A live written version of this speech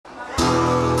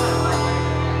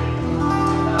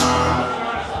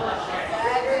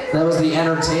That was the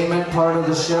entertainment part of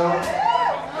the show.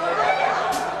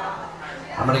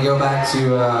 I'm gonna go back to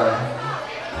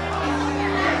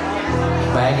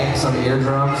banging some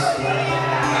eardrums.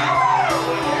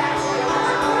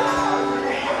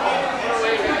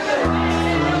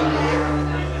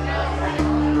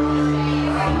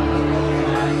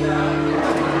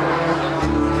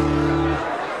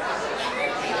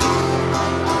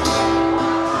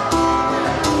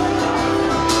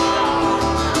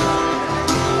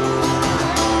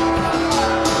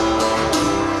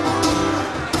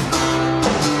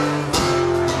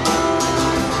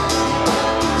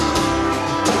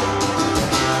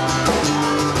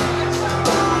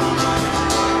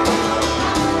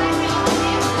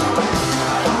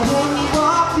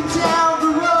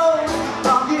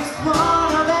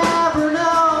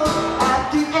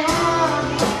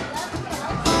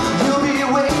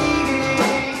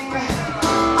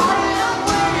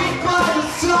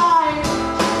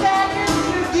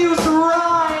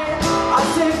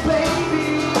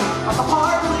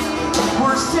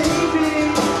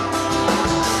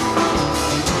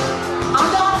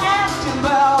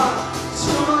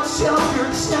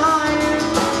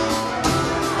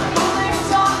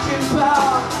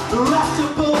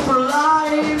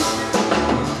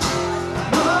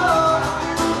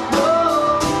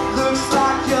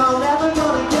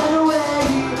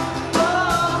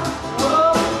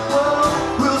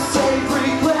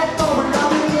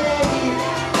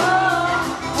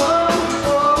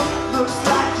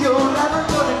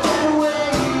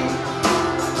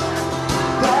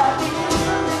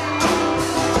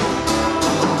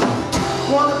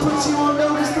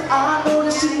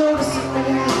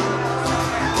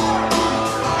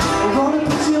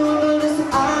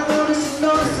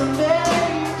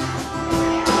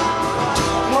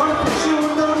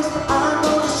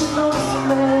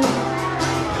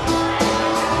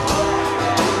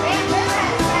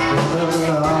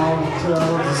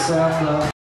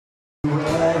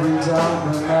 February, don't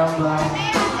remember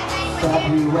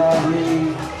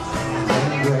February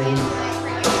and great.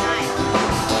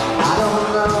 I don't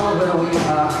know where we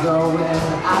are going,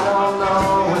 I don't know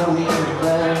where we have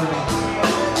been.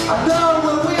 I know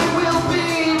where we will be,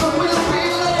 but we'll be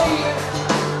late.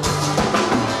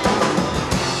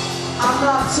 I'm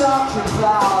not talking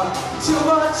about too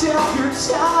much of your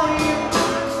time,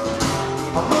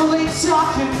 I'm only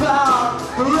talking about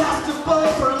the rest of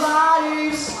both our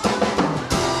lives.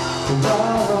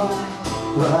 Whoa,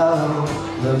 whoa,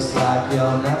 looks like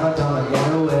you're never gonna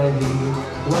get away.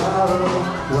 Whoa,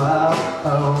 whoa,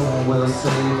 oh, we'll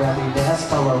save happiness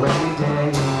for a rainy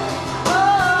day.